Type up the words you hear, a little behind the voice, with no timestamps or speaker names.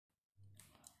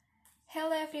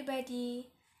Hello everybody,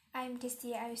 I'm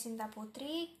Destia Ayusinta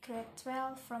Putri, grade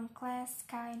 12 from class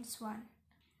Kains 1.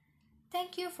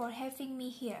 Thank you for having me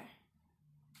here.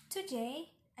 Today,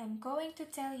 I'm going to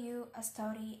tell you a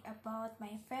story about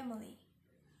my family.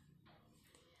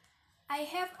 I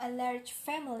have a large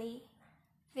family.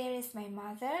 There is my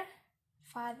mother,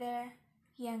 father,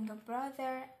 younger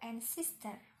brother, and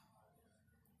sister.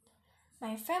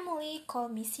 My family call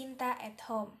me Sinta at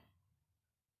home.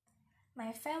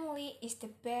 My family is the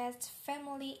best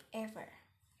family ever.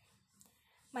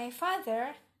 My father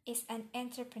is an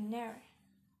entrepreneur.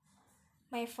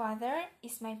 My father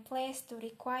is my place to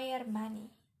require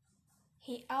money.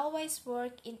 He always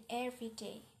work in every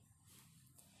day.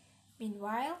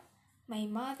 Meanwhile, my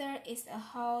mother is a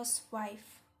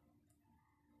housewife.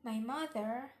 My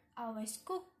mother always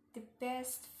cook the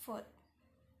best food.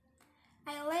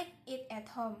 I like it at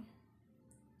home.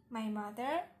 My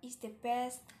mother is the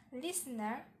best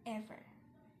listener ever.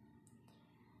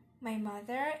 My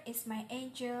mother is my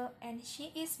angel and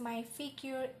she is my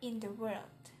figure in the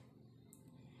world.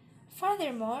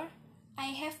 Furthermore,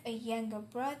 I have a younger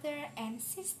brother and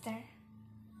sister.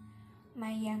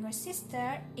 My younger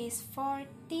sister is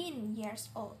 14 years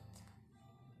old.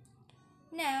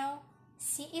 Now,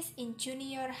 she is in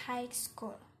junior high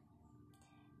school.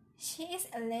 She is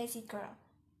a lazy girl.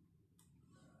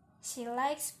 She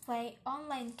likes play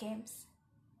online games.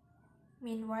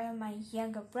 Meanwhile, my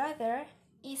younger brother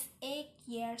is 8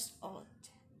 years old.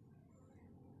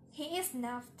 He is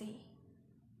naughty.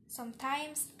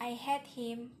 Sometimes I hate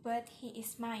him, but he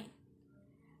is mine.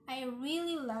 I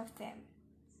really love them.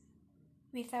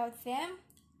 Without them,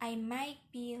 I might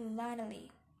be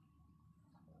lonely.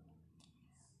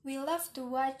 We love to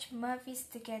watch movies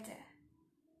together.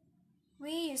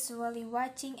 We usually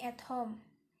watching at home.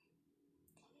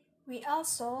 We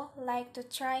also like to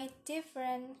try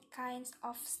different kinds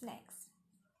of snacks.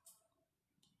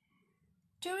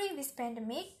 During this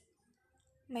pandemic,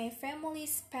 my family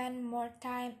spent more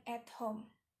time at home.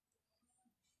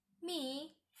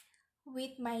 Me,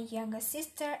 with my younger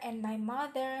sister and my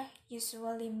mother,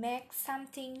 usually make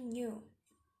something new,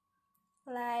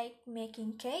 like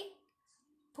making cake,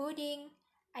 pudding,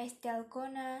 ice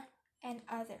dalgona, and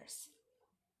others.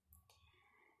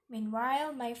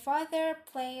 Meanwhile, my father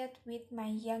played with my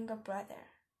younger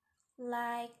brother,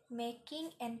 like making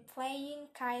and playing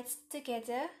kites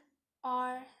together,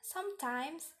 or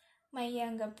sometimes my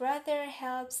younger brother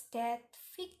helps Dad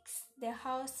fix the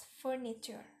house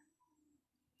furniture.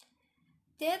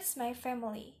 That's my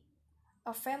family,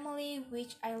 a family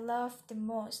which I love the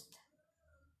most.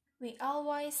 We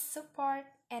always support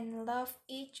and love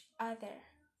each other.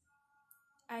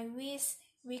 I wish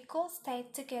we could stay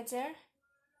together,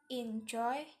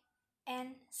 enjoy, and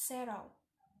sorrow.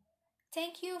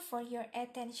 Thank you for your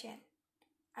attention.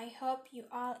 I hope you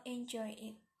all enjoy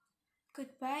it.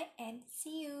 Goodbye and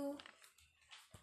see you.